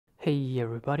Hey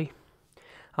everybody,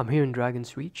 I'm here in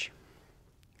Dragon's Reach.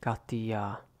 Got the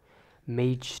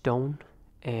Mage Stone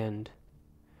and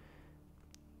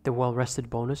the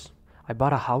Well-Rested bonus. I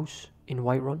bought a house in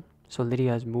Whiterun, so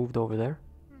Lydia has moved over there.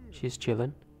 She's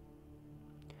chilling.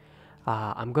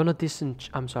 I'm gonna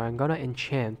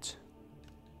enchant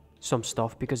some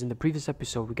stuff because in the previous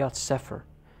episode we got Zephyr,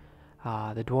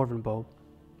 the Dwarven bow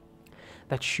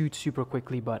that shoots super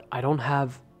quickly, but I don't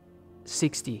have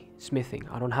 60 smithing.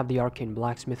 I don't have the arcane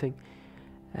blacksmithing.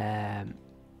 In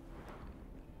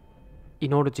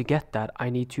order to get that, I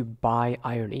need to buy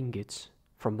iron ingots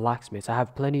from blacksmiths. I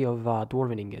have plenty of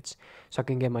dwarven ingots, so I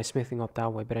can get my smithing up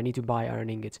that way, but I need to buy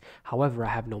iron ingots. However, I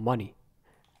have no money.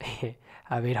 I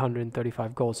have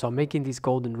 835 gold, so I'm making these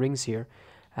golden rings here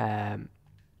that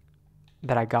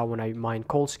I got when I mined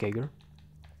Coldskager,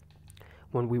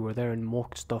 when we were there and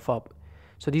mocked stuff up.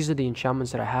 So these are the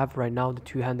enchantments that I have right now. The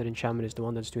two-handed enchantment is the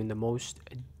one that's doing the most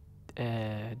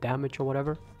damage or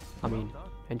whatever. I mean,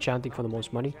 enchanting for the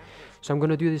most money. So I'm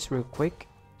gonna do this real quick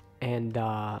and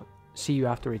see you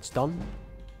after it's done.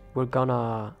 We're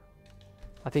gonna...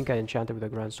 I think I enchanted with a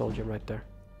Grand Soul Gem right there.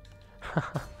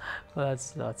 Well,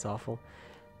 that's awful.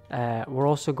 We're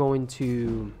also going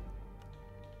to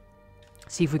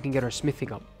see if we can get our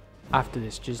smithing up after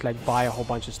this. Just like buy a whole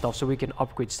bunch of stuff so we can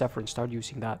upgrade Zephyr and start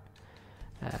using that.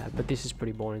 But this is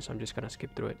pretty boring, so I'm just gonna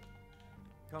skip through it.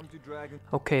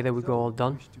 Okay, there we go, all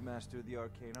done.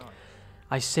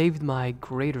 I saved my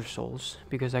Greater Souls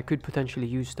because I could potentially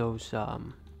use those to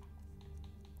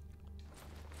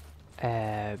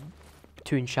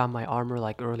enchant my armor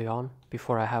like early on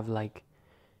before I have like,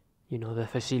 you know, the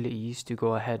facilities to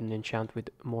go ahead and enchant with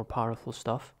more powerful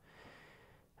stuff.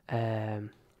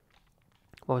 What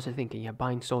was I thinking? Yeah,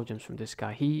 buying soul gems from this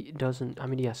guy. He doesn't, I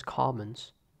mean, he has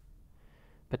commons.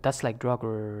 But that's like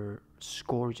Draugr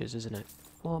Scourges, isn't it?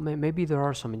 Well, maybe there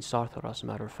are some in Saarthal, as a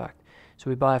matter of fact. So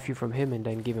we buy a few from him and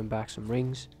then give him back some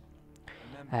rings.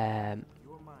 Now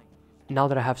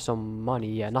that I have some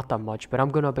money, yeah, not that much, but I'm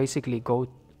gonna basically go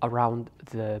around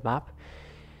the map,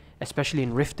 especially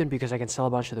in Riften, because I can sell a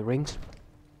bunch of the rings.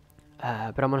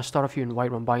 But I'm gonna start off here in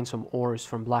Whiterun buying some ores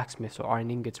from blacksmiths, or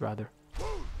iron ingots rather.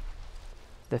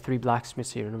 The 3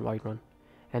 blacksmiths here in Whiterun.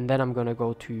 And then I'm gonna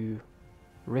go to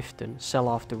Riften, sell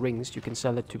off the rings. You can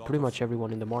sell it to pretty much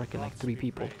everyone in the market, like 3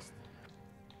 people,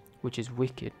 which is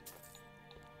wicked.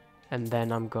 And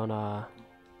then I'm gonna,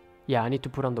 yeah, I need to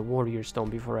put on the warrior stone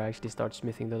before I actually start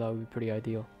smithing, though. That would be pretty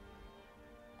ideal.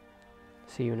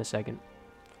 See you in a second.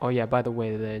 Oh yeah, by the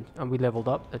way, we leveled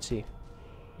up. Let's see.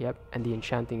 Yep, and the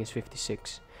enchanting is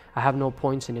 56. I have no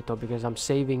points in it though because I'm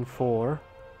saving for,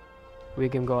 we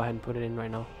can go ahead and put it in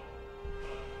right now.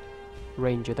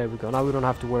 Ranger, there we go. Now we don't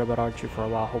have to worry about archery for a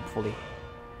while, hopefully.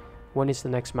 When is the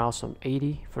next milestone?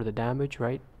 80 for the damage,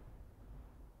 right?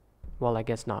 Well, I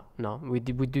guess not. No, we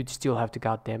do still have to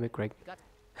goddamn it, Greg.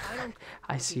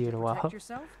 I see you in a while.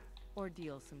 Or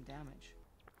deal some damage.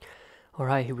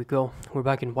 Alright, here we go. We're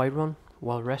back in Whiterun,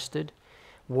 well rested.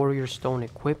 Warrior stone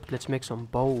equipped. Let's make some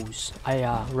bows. I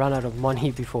ran out of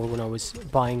money before when I was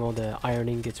buying all the iron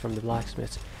ingots from the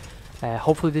blacksmiths.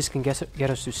 Hopefully this can get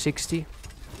us to 60.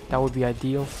 That would be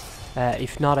ideal.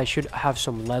 If not, I should have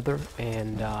some leather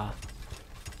and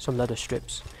some leather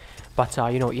strips. But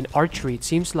you know, in archery, it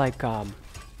seems like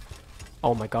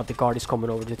oh my god, the guard is coming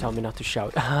over to tell me not to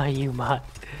shout. Ah, you mad.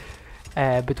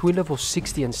 Between level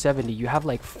 60 and 70, you have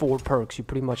like 4 perks you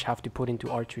pretty much have to put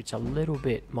into archery. It's a little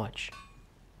bit much.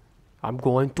 I'm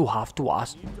going to have to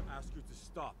ask.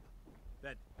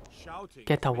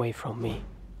 Get away from me.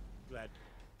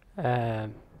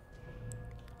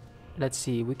 Let's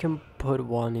see, we can put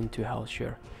one into health,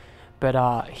 sure.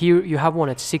 But here you have one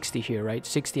at 60 here, right?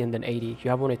 60 and then 80. You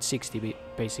have one at 60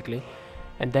 basically.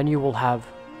 And then you will have,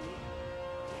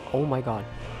 oh my god.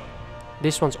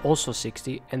 This one's also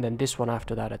 60 and then this one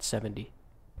after that at 70.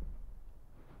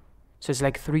 So it's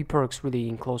like 3 perks really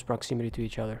in close proximity to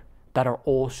each other that are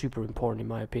all super important in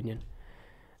my opinion.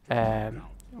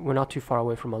 We're not too far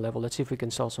away from a level. Let's see if we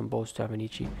can sell some bows to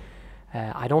Avenichi.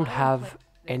 I don't have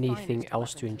anything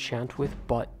else to enchant with,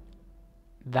 but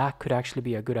that could actually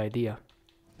be a good idea.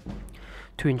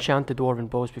 To enchant the dwarven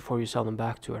bows before you sell them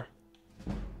back to her.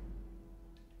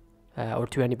 Or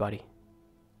to anybody.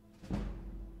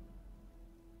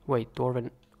 Wait, dwarven...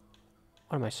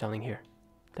 What am I selling here?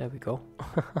 There we go.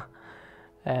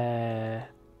 So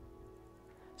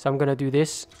I'm gonna do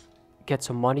this. Get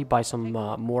some money, buy some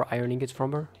more iron ingots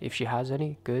from her. If she has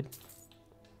any, good.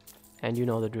 And you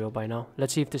know the drill by now.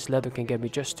 Let's see if this leather can get me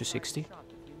just to 60.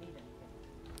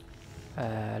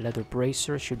 Leather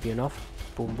bracer should be enough.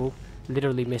 Boom, boom.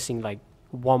 Literally missing like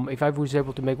one. If I was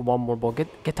able to make one more bow,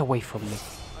 get away from me.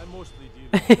 I mostly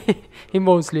deal He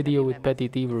mostly deal with petty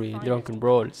thievery and drunken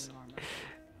brawls.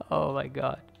 Oh my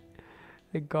god.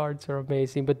 The guards are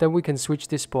amazing. But then we can switch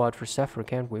this spot for Zephyr,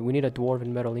 can't we? We need a dwarven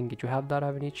metal ingot. You have that,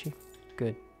 Avenichi?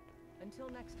 Good. Until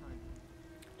next time.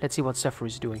 Let's see what Zephyr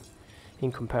is doing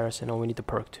in comparison. Oh, we need the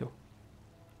perk too.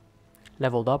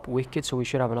 Leveled up, wicked, so we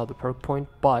should have another perk point.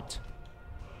 But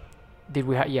did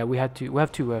we have? Yeah, we had two. We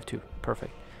have two.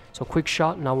 Perfect. So quick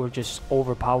shot. Now we're just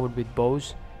overpowered with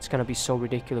bows. It's gonna be so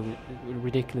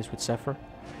ridiculous with Zephyr.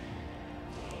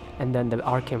 And then the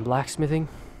arcane blacksmithing.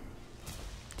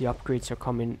 The upgrades are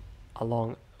coming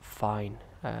along fine.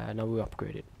 Now we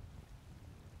upgrade it.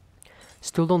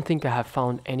 Still don't think I have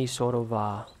found any sort of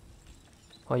oh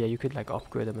yeah, you could like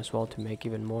upgrade them as well to make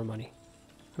even more money.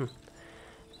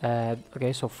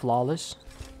 Okay, so flawless.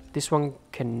 This one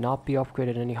cannot be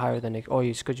upgraded any higher than oh,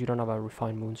 it's because you don't have a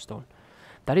refined moonstone.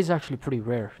 That is actually pretty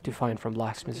rare to find from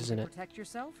blacksmiths, isn't it? Protect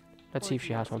yourself? Let's see if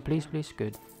she has one. Please, please.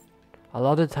 Good. A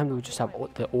lot of the time we just have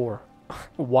the ore.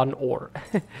 One ore.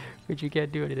 Which you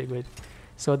can't do anything with.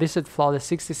 So this is flawless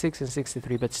 66 and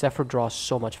 63, but Zephyr draws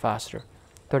so much faster.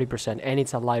 30%. And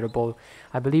it's a lighter bow.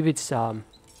 I believe it's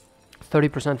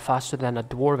 30% faster than a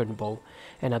dwarven bow.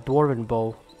 And a dwarven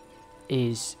bow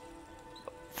is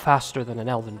faster than an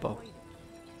elven bow.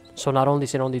 So not only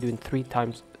is it only doing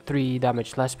 3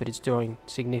 damage less, but it's doing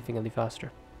significantly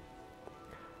faster.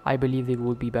 I believe it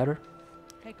would be better.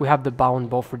 We have the bound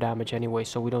bow for damage anyway,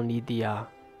 so we don't need the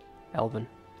elven.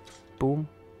 Boom.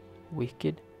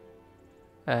 Wicked.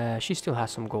 She still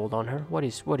has some gold on her. What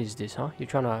is this, huh? You're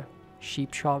trying to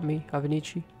sheep shop me,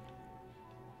 Avenichi?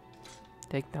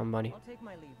 Take that money. I'll take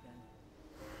my leave then.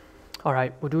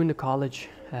 Alright, we're doing the college.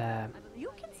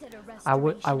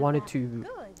 I wanted to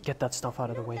get that stuff out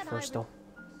of the way first though.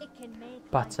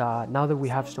 But now that we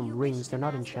have some rings, they're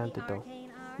not enchanted though.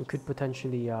 We could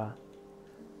potentially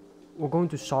we're going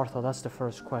to Saarthal, that's the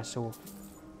first quest, so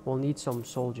we'll need some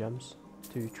soul gems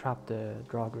to trap the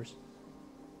draugrs.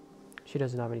 She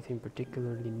doesn't have anything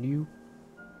particularly new.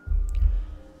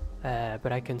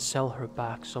 But I can sell her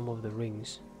back some of the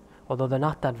rings. Although they're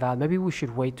not that valuable. Maybe we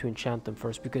should wait to enchant them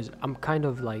first, because I'm kind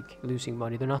of like losing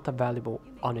money. They're not that valuable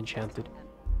unenchanted.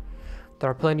 There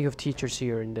are plenty of teachers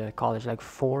here in the college, like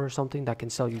 4 or something, that can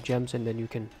sell you gems and then you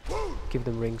can give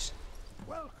them rings.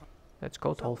 Let's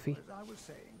go, Tolfi.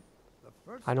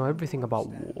 I know everything about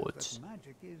woods.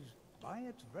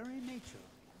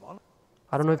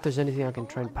 I don't know if there's anything I can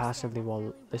train passively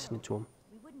while listening to him.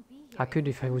 I could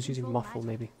if I was using muffle,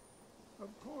 maybe.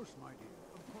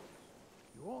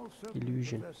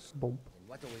 Illusion. Boom.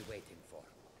 What are we waiting for?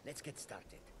 Let's get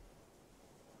started.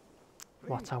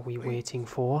 What are we waiting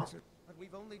for? But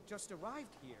we've only just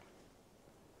arrived here.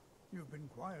 You've been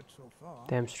quiet so far.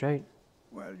 Damn straight.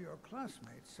 Well, your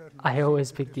classmates certainly. I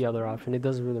always pick the other option. It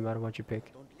doesn't really matter what you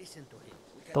pick. Don't listen to him.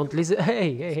 Don't listen.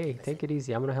 Hey, take it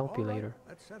easy. I'm gonna help you later.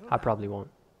 I probably won't.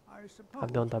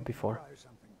 I've done that before.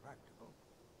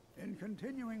 In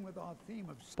continuing with our theme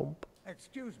of Bump.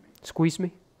 excuse me, Squeeze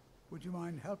me? would you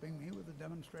mind helping me with the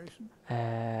demonstration?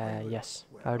 Yes.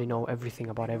 I already know everything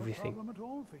about everything. No problem at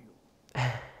all for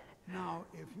you. Now,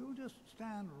 if you'll just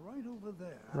stand right over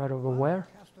there. Right over while I where?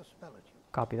 cast a spell at you.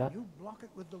 Copy that. You block it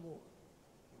with the ward.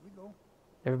 Here we go.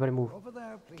 Everybody move. Over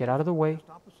there, please. Get out of the way. Just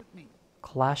opposite me.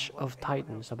 Clash of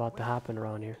Titans about to happen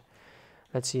around here.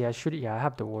 Let's see. I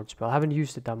have the ward spell. I haven't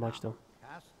used it that much though.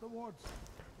 Cast the ward spell.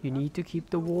 You need to keep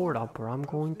the ward up or I'm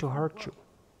going to hurt you.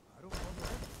 I don't want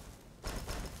to.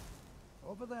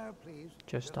 Over there, please.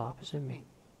 Just opposite me.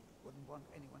 Wouldn't want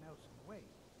anyone else in the way.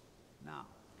 Now,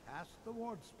 cast the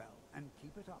ward spell and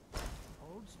keep it up.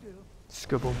 Hold still.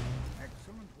 Skibble.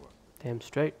 Excellent work. Damn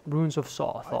straight. Runes of I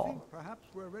Saarthal. think perhaps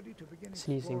we're ready to begin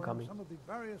Sneeze exploring incoming. some of the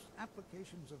various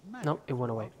applications of magic. No, it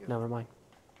went away. throughout Never history. mind.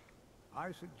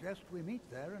 I suggest we meet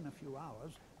there in a few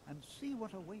hours and see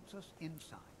what awaits us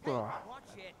inside. Ugh. Watch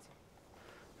it.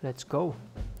 Let's go.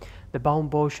 The bound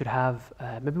bow should have.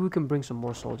 Maybe we can bring some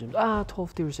more soul gems.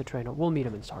 12 there is a trainer. We'll meet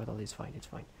him in Saarthal. It's fine. It's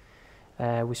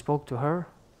fine. We spoke to her.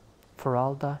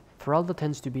 Feralda. Feralda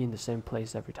tends to be in the same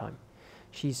place every time.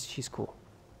 She's cool.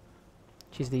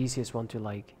 She's the easiest one to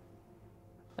like.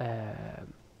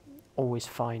 Always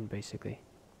find basically.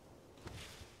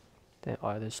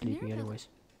 They're sleeping anyways.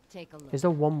 Take a look. Is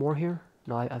there one more here?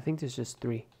 No, I think there's just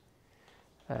 3.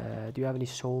 Do you have any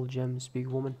soul gems, big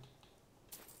woman?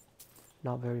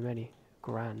 Not very many.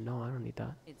 Grand. No, I don't need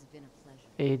that. It's been a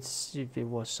pleasure. It's if it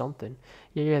was something.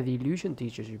 Yeah. The illusion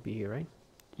teacher should be here, right?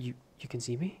 You can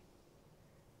see me.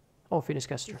 Oh, Phineas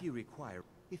Kester. If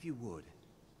you would,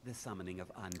 the summoning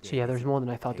of undead. So yeah, there's more than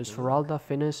I thought. Take There's a look. Feralda,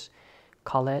 Phineas,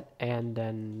 Colette, and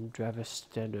then Dravis,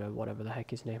 and whatever the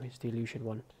heck his name is, the illusion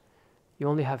one. You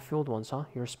only have filled ones, huh?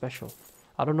 You're special.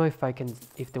 I don't know if I can,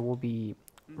 if there will be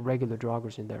regular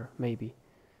joggers in there. Maybe.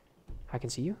 I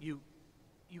can see you?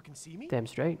 You can see me? Damn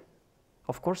straight.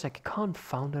 Of course I can.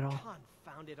 Confound it all.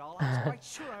 Confound it all. I was quite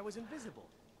sure I was invisible.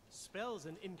 Spells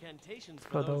and incantations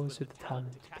For those with the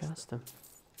talent to cast them.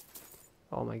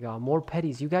 Oh my god, more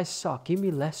petties. You guys suck. Give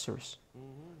me lessers.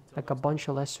 Like a bunch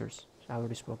of lessers. I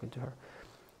already spoken to her.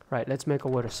 Right, let's make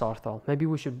our way to Saarthal. Maybe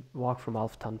we should walk from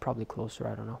Alftan, probably closer,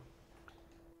 I don't know.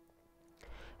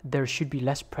 There should be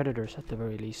less predators at the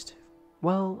very least.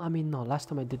 Well, I mean, no, last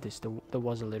time I did this, there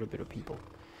was a little bit of people.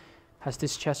 Has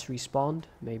this chest respawned?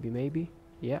 Maybe, maybe.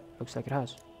 Yeah, looks like it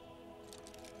has.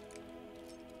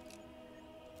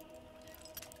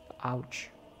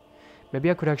 Ouch. Maybe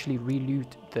I could actually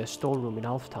re-loot the storeroom in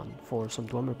Alftan for some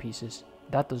Dwemer pieces.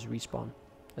 That does respawn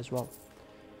as well.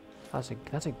 That's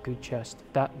a good chest.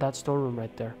 That storeroom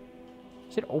right there.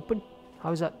 Is it open?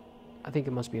 How is that? I think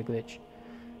it must be a glitch.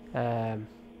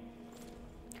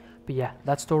 But yeah,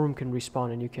 that storeroom can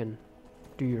respawn and you can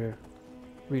do your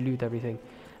re-loot everything.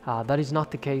 That is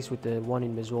not the case with the one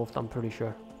in Mizolft, I'm pretty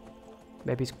sure.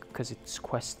 Maybe it's because it's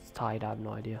quest tied, I have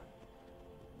no idea.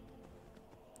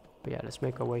 But yeah, let's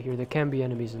make our way here. There can be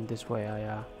enemies in this way.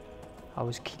 I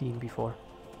was kidding before.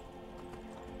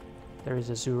 There is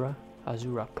Azura.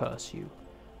 Azura, curse you.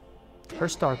 Her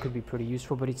star could be pretty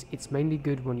useful, but it's mainly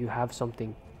good when you have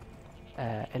something,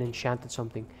 an enchanted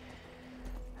something.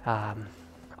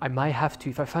 I might have to,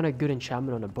 if I find a good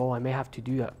enchantment on a bow, I may have to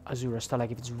do a Azura star, like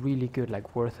if it's really good,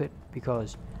 like worth it,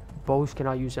 because bows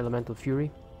cannot use elemental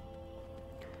fury.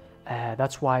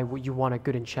 That's why you want a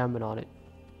good enchantment on it.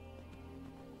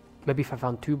 Maybe if I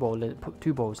found two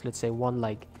bows, let's say one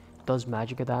like does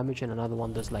magic damage and another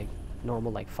one does like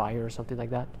normal like fire or something like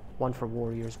that. One for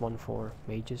warriors, one for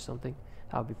mages, something.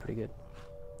 That would be pretty good.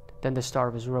 Then the Star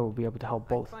of Azura will be able to help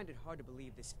both. I find it hard to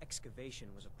believe this excavation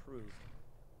was approved.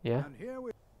 Yeah? And here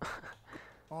we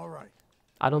all right.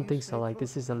 I don't think so. Like,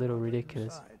 this is a little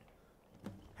ridiculous.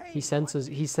 He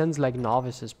sends like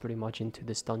novices pretty much into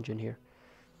this dungeon here.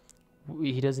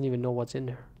 He doesn't even know what's in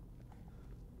there.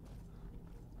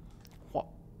 What?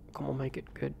 Come on, make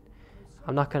it good.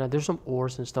 I'm not gonna, there's some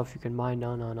ores and stuff you can mine.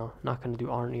 No. Not gonna do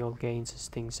Arniel gains as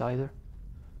things either.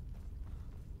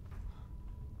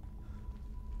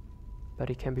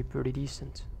 But it can be pretty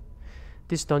decent.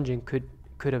 This dungeon could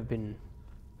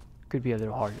be a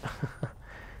little hard.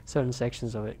 Certain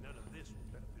sections of it.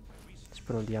 Let's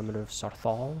put on the diameter of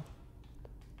Saarthal.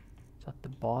 It's at the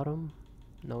bottom.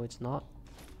 No, it's not.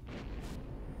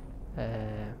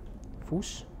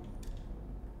 Foos.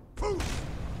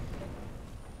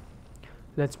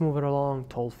 Let's move it along,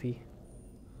 Tolfi.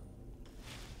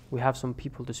 We have some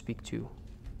people to speak to.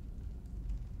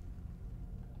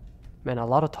 Man, a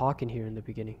lot of talking here in the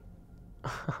beginning.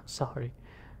 Sorry.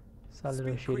 It's a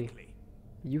little shitty. Quickly.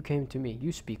 You came to me.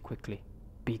 You speak quickly.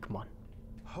 Beakman.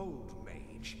 Hold,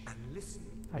 mage, and listen.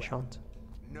 I shan't.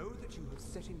 Know that you have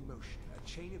set in motion a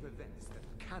chain of events that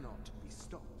cannot be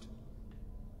stopped.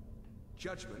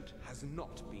 Judgment has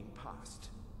not been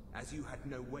passed, as you had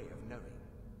no way of knowing.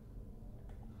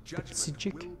 Judgment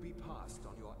Psijic. will be passed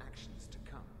on your actions to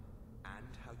come,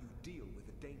 and how you deal with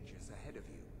the dangers ahead of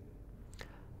you.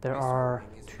 There This are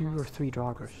warning is 2 or 3 passed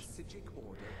Draugrs because the Psijic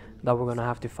order that we're gonna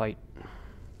have to fight.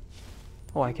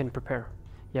 Oh, I can prepare.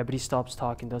 Yeah, but he stops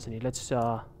talking, doesn't he? Let's,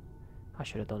 I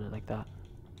should have done it like that.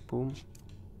 Boom.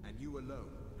 and you alone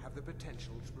have the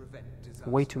potential to prevent disaster.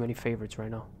 Way too many favorites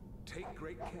right now. Take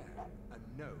great care and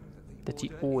know that That's the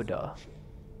the order. order.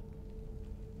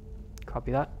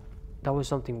 Copy that. That was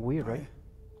something weird, right?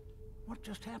 What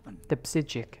just happened? The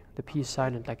Psijic. The P is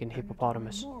silent like in Can you tell me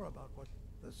hippopotamus. more about what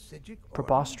the Psijic order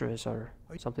Preposterous or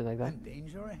something like that. and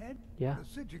danger ahead? Yeah.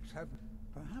 The Psijics have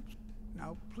perhaps.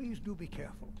 Now, please do be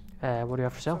careful. What do you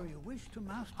have for sale? So you wish to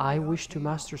master I the wish to arcane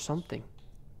master arts. something.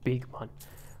 Big man.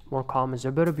 More comments.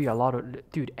 There better be a lot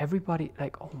of... Dude, everybody...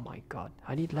 Like, oh my god.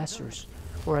 I need lessers.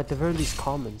 Or at the very least,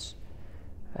 commons.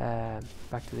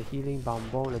 Back to the healing.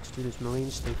 Bambo. Let's do this.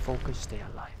 Marines, stay focused. Stay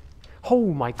alive.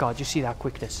 Oh my god. You see that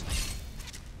quickness?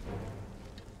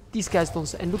 These guys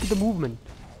don't... And look at the movement.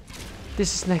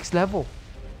 This is next level.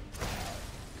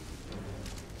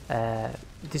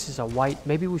 This is a white...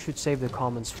 Maybe we should save the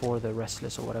comments for the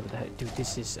restless or whatever the heck. Dude,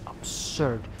 this is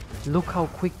absurd. Look how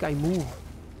quick I move.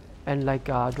 And like,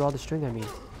 draw the string, I mean.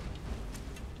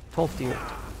 12th year.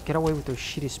 Get away with those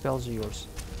shitty spells of yours.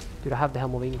 Dude, I have the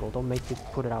Helm of Ingol. Don't make me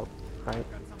put it out. Right?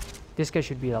 This guy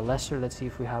should be a lesser. Let's see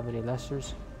if we have any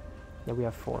lessers. Yeah, we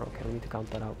have 4. Okay, we need to count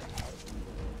that out.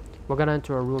 We're gonna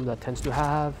enter a room that tends to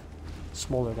have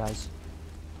smaller guys.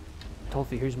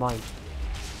 Tolfi, here's mine.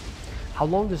 How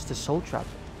long does the soul trap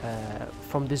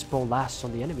from this bow lasts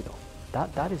on the enemy though?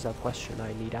 That is a question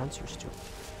I need answers to.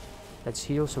 Let's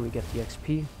heal so we get the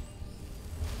XP.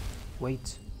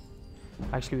 Wait.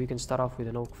 Actually, we can start off with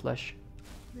an oak flesh.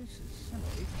 This is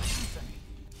simply fascinating.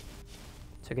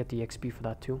 To get the XP for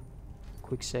that too.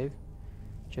 Quick save.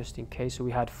 Just in case. So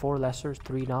we had 4 lessers,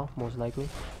 3 now, most likely.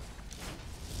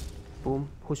 Boom.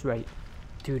 Who's ready?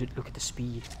 Dude, look at the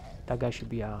speed. That guy should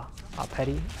be a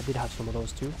petty. I did have some of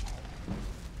those too.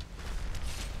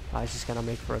 This is gonna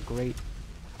make for a great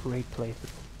playthrough.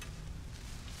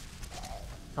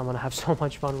 I'm gonna have so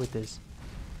much fun with this.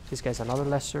 This guy's another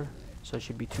lesser, so it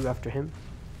should be 2 after him.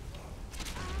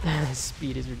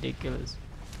 Speed is ridiculous.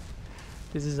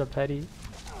 This is a petty.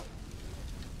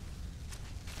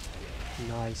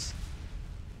 Nice.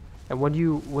 And when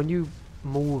you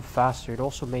move faster, it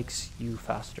also makes you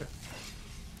faster.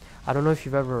 I don't know if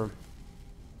you've ever...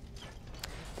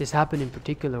 This happened in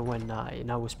particular when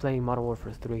I was playing Modern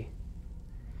Warfare 3.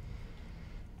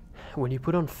 When you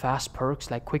put on fast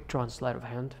perks like quick draw and sleight of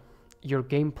hand, your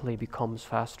gameplay becomes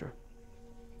faster.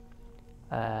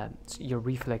 Your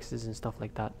reflexes and stuff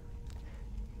like that.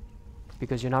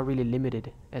 Because you're not really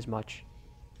limited as much.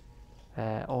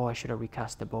 Oh, I should have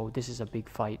recast the bow. This is a big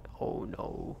fight. Oh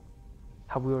no.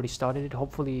 Have we already started it?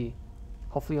 Hopefully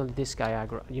only this guy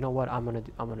aggro. You know what? I'm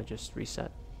gonna just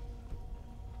reset.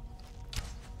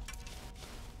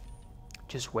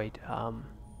 Just wait.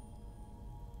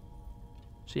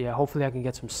 So yeah, hopefully I can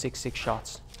get some 6-6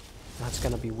 shots. That's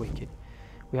gonna be wicked.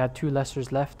 We had 2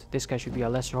 lessers left. This guy should be a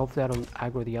lesser. Hopefully I don't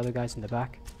aggro the other guys in the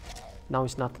back. Now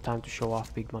is not the time to show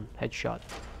off, big man. Headshot.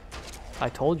 I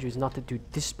told you it's not to do.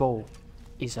 This bow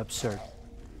is absurd.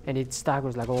 And it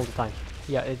staggers like all the time.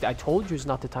 Yeah, I told you it's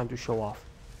not the time to show off.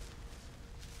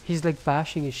 He's like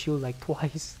bashing his shield like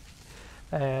twice.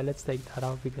 Let's take that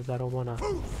out because I don't want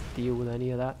to deal with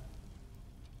any of that.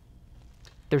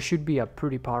 There should be a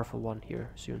pretty powerful one here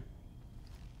soon.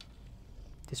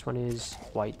 This one is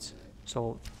white.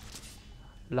 So,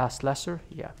 last lesser,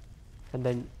 yeah. And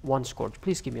then 1 scorch.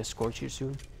 Please give me a scorch here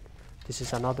soon. This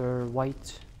is another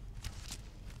white.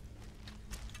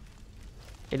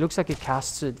 It looks like it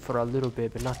casts it for a little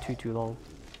bit, but not too long.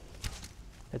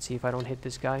 Let's see if I don't hit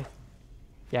this guy.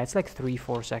 Yeah, it's like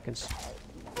 3-4 seconds.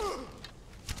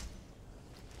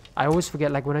 I always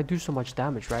forget, like when I do so much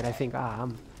damage, right? I think,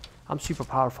 I'm super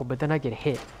powerful, but then I get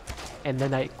hit. And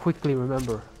then I quickly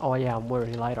remember, oh yeah, I'm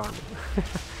wearing light armor.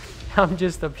 I'm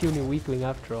just a puny weakling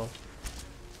after all.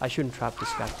 I shouldn't trap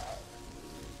this guy.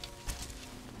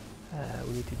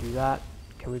 We need to do that.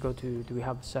 Can we go to, do we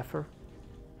have a Zephyr?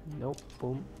 Nope,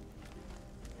 boom.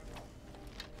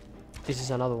 This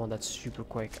is another one that's super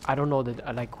quick. I don't know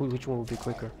that, like which one will be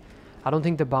quicker. I don't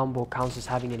think the bow counts as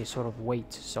having any sort of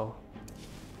weight, so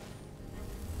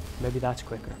maybe that's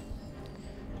quicker.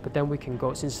 But then we can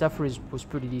go, since Zephyr was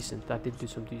pretty decent, that did do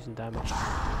some decent damage.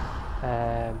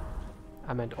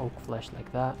 I meant oak flesh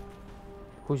like that.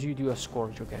 Who's you do a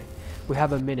scourge, okay. We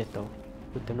have a minute though,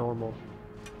 with the normal.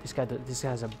 This guy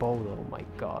has a bow though, oh my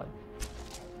god.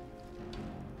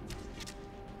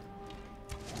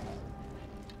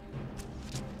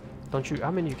 Don't you,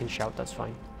 I mean you can shout, that's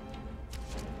fine.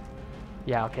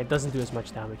 Yeah, okay, it doesn't do as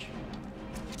much damage.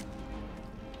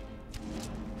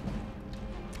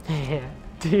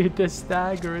 Dude, the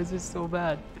stagger is just so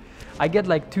bad. I get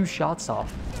like 2 shots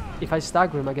off. If I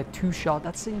stagger him, I get 2 shots.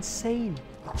 That's insane.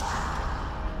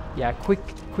 Yeah,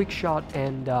 quick shot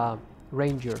and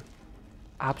ranger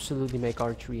absolutely make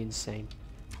archery insane.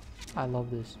 I love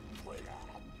this.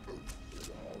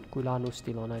 Gulano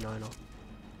still on, I know.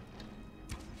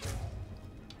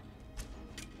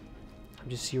 I'm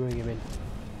just zeroing him in.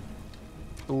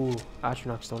 Ooh,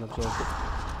 Astronauts don't absorb it.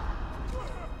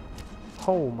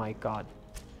 Oh my god.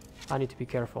 I need to be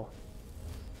careful.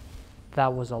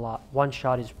 That was a lot. 1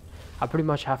 shot is... I pretty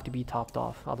much have to be topped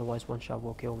off. Otherwise 1 shot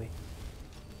will kill me.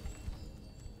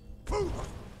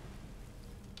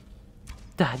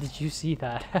 Did you see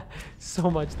that? So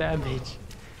much damage.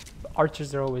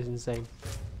 Archers are always insane.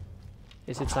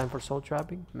 Is it time for soul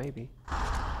trapping? Maybe.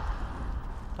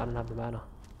 I don't have the mana.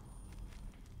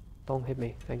 Don't hit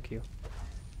me. Thank you.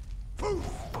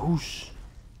 Boosh.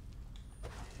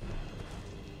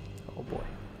 Oh boy.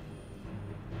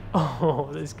 Oh,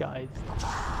 this guy's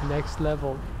next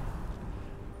level.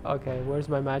 Okay, where's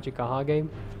my magic aha game?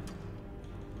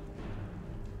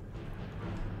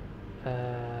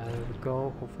 There we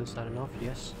go. Hopefully it's not enough.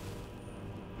 Yes.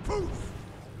 Oof.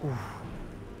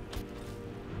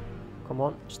 Come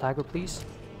on, stagger please.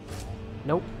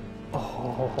 Nope.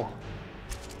 Oh,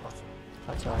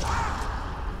 that's alright.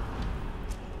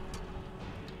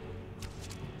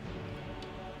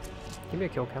 Give me a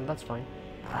kill cam, that's fine.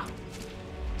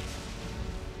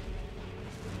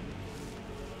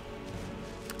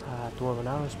 dwarven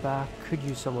arrows back. Could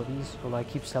use some of these, although I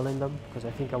keep selling them because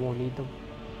I think I won't need them.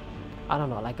 I don't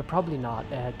know, like probably not.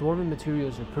 Dwarven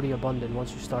materials are pretty abundant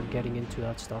once you start getting into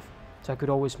that stuff. So I could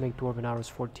always make dwarven arrows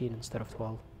 14 instead of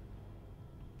 12.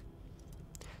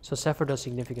 So Zephyr does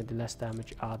significantly less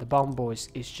damage. The bound bow is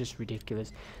just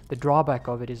ridiculous. The drawback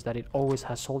of it is that it always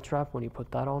has soul trap when you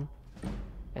put that on.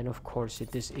 And of course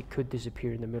it could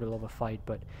disappear in the middle of a fight,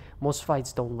 but most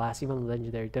fights don't last, even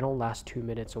legendary, they don't last 2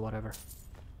 minutes or whatever.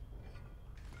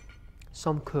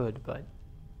 Some could, but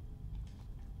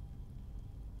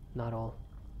not all.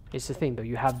 It's the thing though,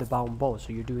 you have the bound bow,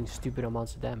 so you're doing stupid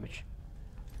amounts of damage.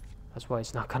 That's why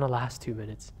it's not gonna last 2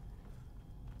 minutes.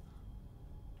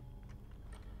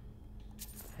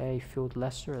 Hey, Field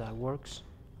Lesser, that works.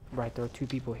 Right, there are 2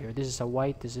 people here. This is a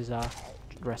white, this is a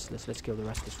restless. Let's kill the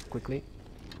restless quickly.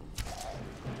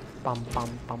 Bam, bam,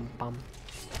 bam, bam.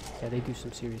 Yeah, they do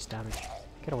some serious damage.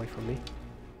 Get away from me.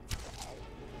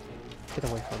 Get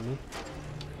away from me.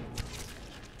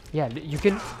 Yeah, you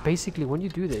can, basically, when you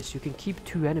do this, you can keep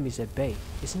 2 enemies at bay.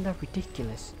 Isn't that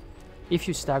ridiculous? If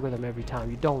you stagger them every time.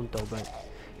 You don't, though, but...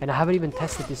 And I haven't even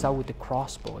tested this out with the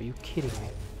crossbow. Are you kidding me?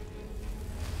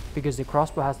 Because the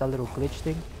crossbow has that little glitch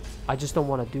thing. I just don't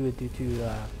want to do it due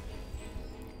to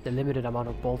the limited amount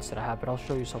of bolts that I have. But I'll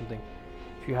show you something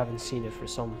if you haven't seen it for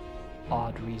some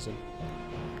odd reason.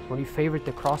 When you favorite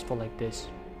the crossbow like this,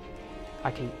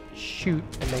 I can shoot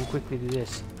and then quickly do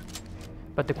this.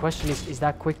 But the question is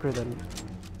that quicker than...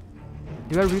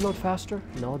 Do I reload faster?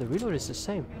 No, the reload is the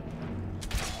same.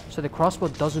 So the crossbow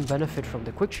doesn't benefit from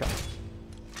the quick shot.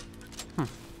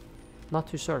 Not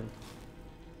too certain.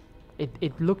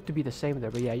 It looked to be the same there,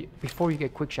 but yeah, before you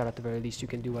get quick shot at the very least, you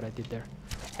can do what I did there.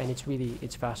 And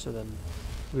it's faster than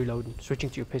reloading. Switching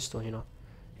to your pistol, you know,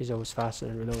 is always faster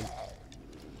than reloading.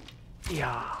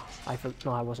 Yeah,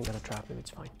 no, I wasn't gonna trap him, it's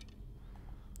fine.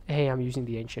 Hey, I'm using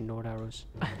the ancient Nord arrows.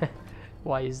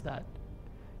 Why is that?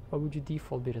 Why would you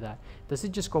default be to that? Does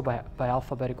it just go by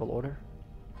alphabetical order?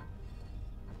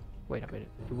 Wait a minute,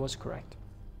 it was correct.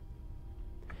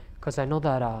 Because I know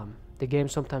that the game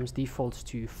sometimes defaults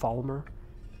to Falmer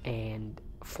and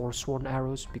Forsworn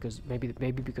arrows because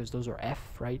maybe because those are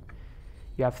F, right?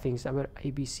 You have things that were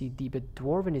A, B, C, D, but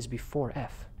Dwarven is before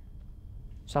F.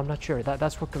 So I'm not sure.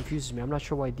 That's what confuses me. I'm not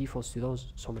sure why it defaults to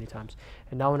those so many times.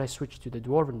 And now when I switch to the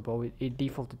Dwarven bow, it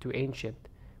defaulted to Ancient,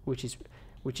 which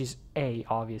is A,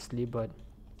 obviously, but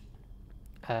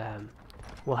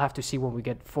we'll have to see when we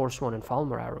get Forsworn and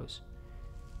Falmer arrows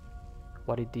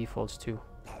what it defaults to.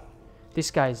 This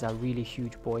guy is a really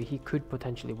huge boy. He could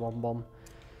potentially one bomb.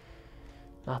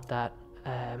 Not that.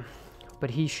 But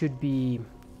he should be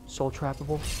soul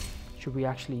trappable. Should we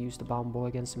actually use the bound bow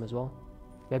against him as well?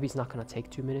 Maybe it's not gonna take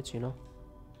 2 minutes, you know?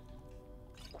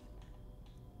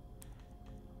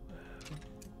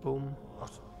 Boom.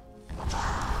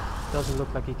 Doesn't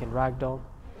look like he can ragdoll.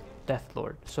 Death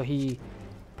Lord. So he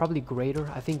probably greater.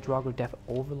 I think Draugr Death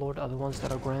Overlord are the ones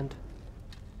that are grand.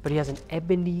 But he has an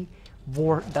ebony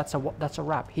war. That's a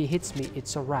wrap. He hits me.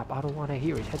 It's a wrap. I don't want to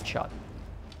hear it. Headshot.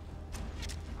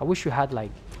 I wish you had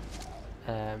like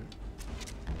it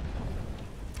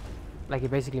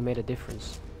basically made a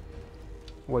difference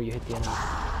where you hit the enemy.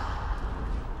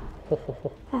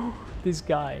 This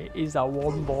guy is a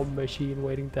one bomb machine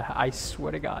waiting to. I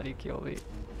swear to God, he killed me.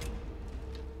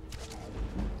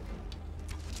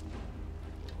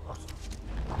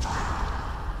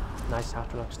 Nice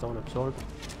Afterlock Stone Absorb.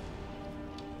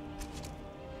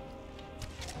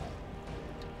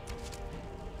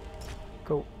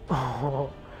 Go.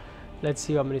 Let's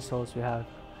see how many souls we have.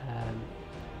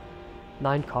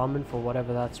 9 common for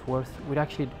whatever that's worth. We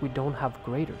don't have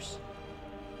graders.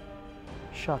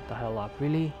 Shut the hell up.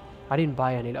 Really? I didn't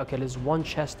buy any. Okay, there's 1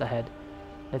 chest ahead.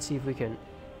 Let's see if we can...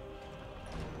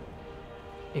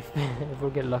 If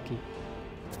we'll get lucky.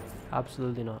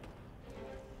 Absolutely not.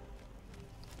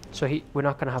 So we're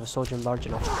not gonna have a soldier large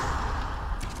enough.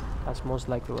 That's most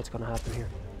likely what's gonna happen here.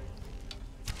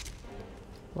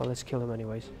 Well, let's kill him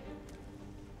anyways.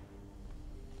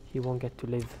 He won't get to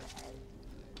live.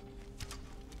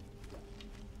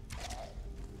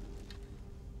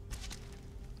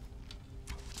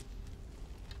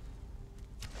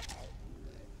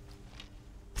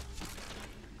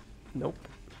 Nope.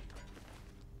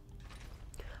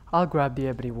 I'll grab the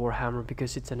Ebony Warhammer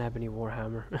because it's an Ebony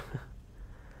Warhammer.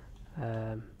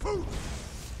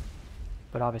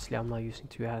 But obviously I'm not using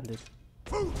two-handed.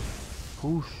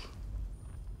 Whoosh.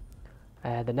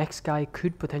 The next guy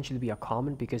could potentially be a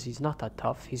common because he's not that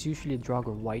tough. He's usually a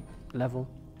Draugr white level.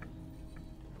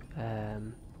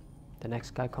 The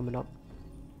next guy coming up.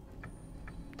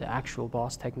 The actual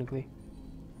boss technically.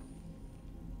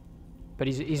 But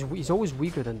he's always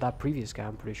weaker than that previous guy,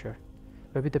 I'm pretty sure.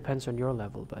 Maybe it depends on your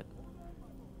level, but...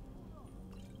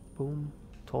 Boom.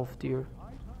 12th tier.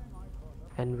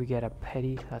 And we get a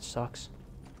petty. That sucks.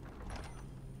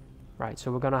 Right,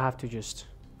 so we're gonna have to just...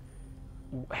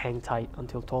 hang tight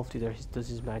until 12th tier does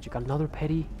his magic. Another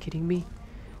petty? Kidding me?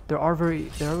 There are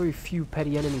very few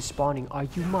petty enemies spawning. Are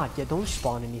you mad? Yeah, don't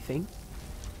spawn anything.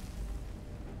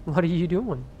 What are you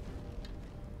doing?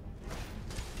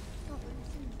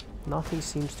 Nothing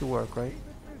seems to work, right?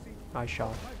 I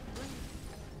shall.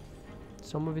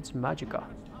 Some of it's magica.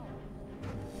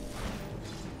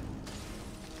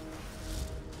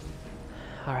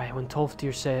 Alright, when 12th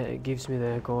tier gives me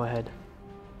the go ahead.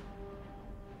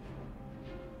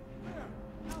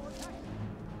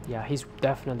 Yeah, he's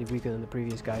definitely weaker than the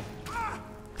previous guy.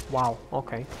 Wow,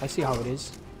 okay. I see how it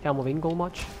is. Helm of Ingol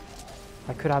much?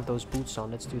 I could have those boots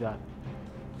on, let's do that.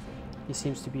 He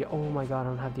seems to be... Oh my god, I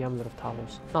don't have the Amulet of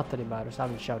Talos. Not that it matters, I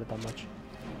haven't shouted that much.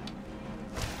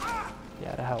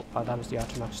 Yeah, that helped. Oh, that was the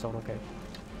Archimage Stone, okay.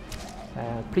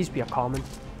 Please be a common.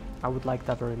 I would like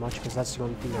that very much, because that's the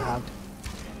only thing I have.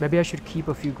 Maybe I should keep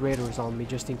a few Graders on me,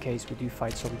 just in case we do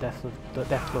fight some Death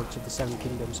Lords of the Seven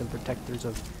Kingdoms and Protectors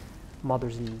of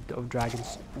Mothers of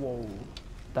Dragons. Whoa,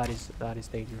 that is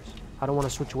dangerous. I don't want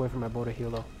to switch away from my bow to heal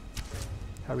though.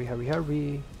 Hurry, hurry,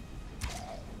 hurry.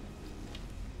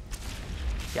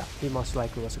 Yeah, he most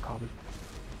likely was a common.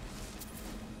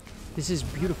 This is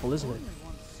beautiful, isn't it?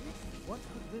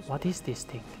 What is this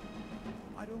thing?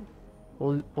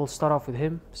 We'll start off with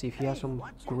him, see if he has some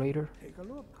greater.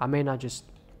 I may not just...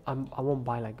 I won't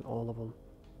buy like all of them.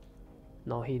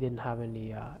 No, he didn't have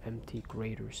any empty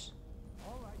graders.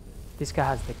 This guy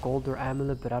has the Golder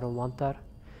Amulet, but I don't want that.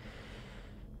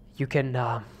 You can...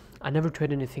 I never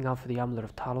trade anything out for the Amulet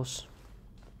of Talos,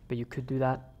 but you could do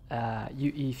that.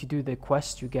 If you do the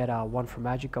quest, you get one for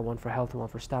Magicka, one for health, and one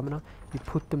for stamina. You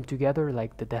put them together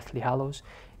like the Deathly Hallows,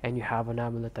 and you have an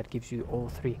amulet that gives you all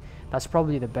three. That's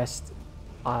probably the best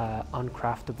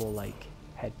uncraftable like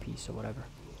headpiece or whatever.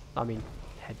 I mean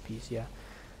headpiece, yeah.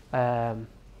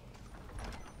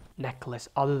 Necklace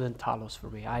other than Talos for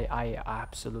me. I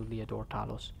absolutely adore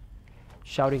Talos.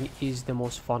 Shouting is the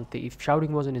most fun thing. If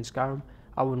shouting wasn't in Skyrim,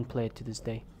 I wouldn't play it to this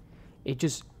day. It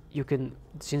just... You can,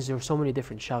 since there are so many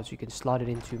different shouts, you can slot it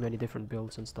into many different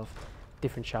builds and stuff.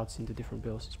 Different shouts into different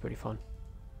builds. It's pretty fun.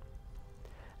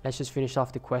 Let's just finish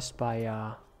off the quest by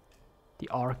the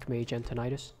Archmage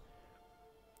Antonidas.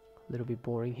 A little bit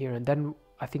boring here. And then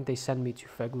I think they send me to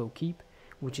Feglo Keep,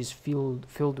 which is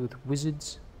filled with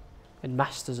wizards and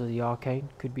masters of the arcane.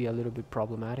 Could be a little bit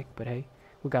problematic, but hey.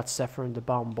 We got Zephyr and the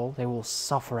Bomb Bolt. They will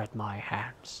suffer at my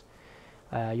hands.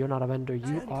 You're not a vendor,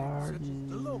 you are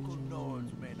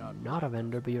not a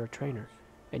vendor, but you're a trainer.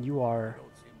 And you are...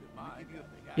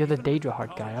 You're the Daedra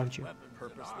Heart guy, aren't you?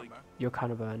 You're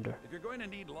kind of a vendor.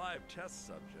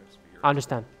 I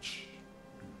understand.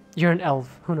 You're an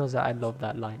elf. Who knows that? I love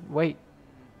that line. Wait.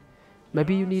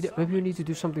 Maybe you need to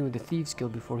do something with the Thieves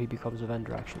Guild before he becomes a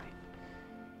vendor, actually.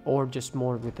 Or just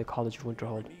more with the College of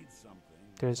Winterhold.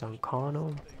 There's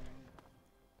Ancano.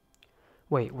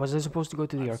 Wait, was I supposed to go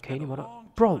to the Arcanium?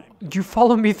 Bro, you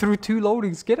follow me through 2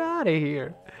 loadings. Get out of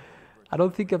here. I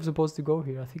don't think I'm supposed to go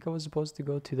here. I think I was supposed to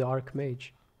go to the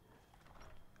Archmage.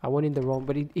 I went in the wrong,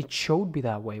 but it showed me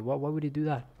that way. Why would it do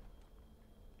that?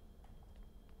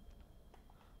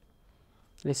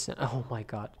 Listen, oh my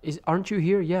god. Aren't you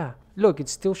here? Yeah. Look,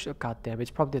 it's still... God damn,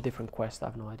 it's probably a different quest. I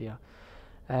have no idea.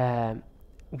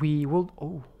 We will...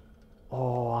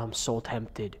 Oh, I'm so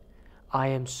tempted. I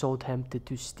am so tempted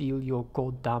to steal your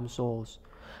goddamn souls.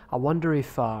 I wonder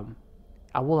if I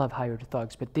will have hired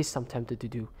thugs, but this I'm tempted to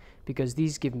do because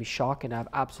these give me shock and I have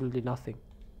absolutely nothing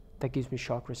that gives me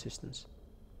shock resistance.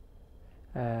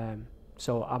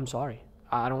 So I'm sorry,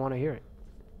 I don't want to hear it.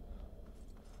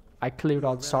 I cleared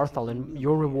out Saarthal and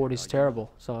your reward is terrible,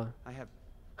 so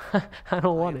I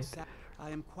don't want it. I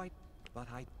am quite, but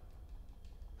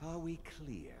are we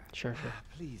clear? Sure.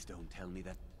 Please don't tell me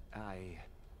that I...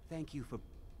 Thank you for...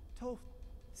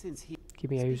 Since he... Give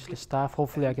me a useless staff.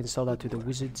 Hopefully I can sell that to the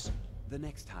wizards. The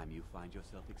next time you find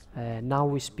yourself... now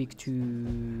we speak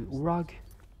to Urag.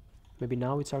 Maybe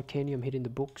now it's Arcanium hitting the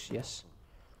books. Yes.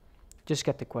 Just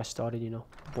get the quest started, you know.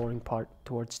 Boring part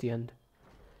towards the end.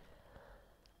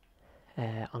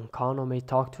 Ancano may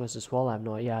talk to us as well. I have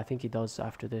no idea. Yeah, I think he does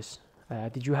after this.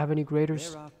 Did you have any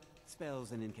graders? There are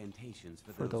spells and incantations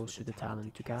for those with the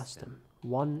talent to cast them.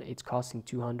 One, it's costing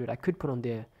 200. I could put on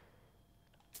the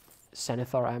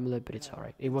Zenithar amulet, but it's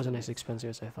alright. It wasn't as expensive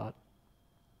as I thought.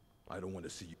 I don't want to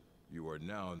see you. You are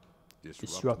now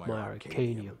disrupt my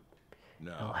Arcanium.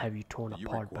 I'll have you torn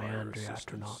apart by Andrea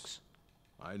after Nox.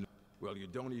 Well, you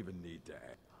don't even need to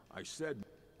ask. I said,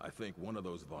 I think one of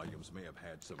those volumes may have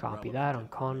had some Copy relevant that on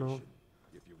Connell. information,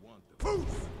 if you want them.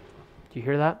 Do you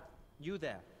hear that? You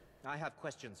there. I have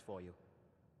questions for you.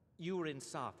 You were in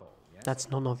Saarthal, yes? That's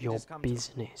none of It your has come to-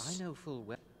 business. I know full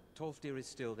well. Tolfdir is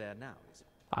still there now, is it?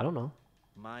 I don't know.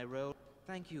 My role?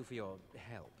 Thank you for your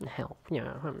help. Help.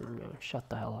 Yeah, shut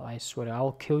the hell up. I swear,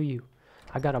 I'll kill you.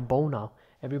 I got a bow now.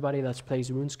 Everybody that plays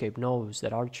RuneScape knows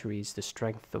that archery is the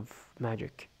strength of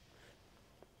magic.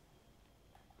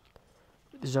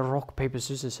 There's a rock, paper,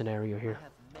 scissors scenario here.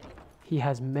 He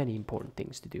has many important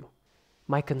things to do.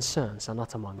 My concerns are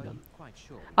not among them. Quite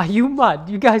sure. Are you mad?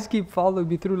 You guys keep following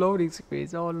me through loading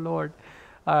screens. Oh lord.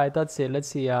 Alright, that's it. Let's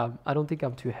see. I don't think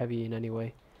I'm too heavy in any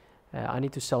way. I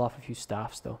need to sell off a few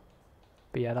staffs though.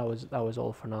 But yeah, that was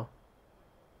all for now.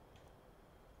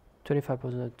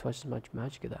 25% twice as much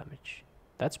magic damage.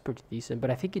 That's pretty decent, but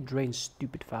I think it drains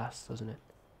stupid fast, doesn't it?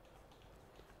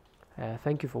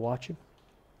 Thank you for watching.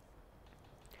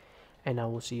 And I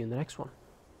will see you in the next one.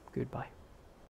 Goodbye.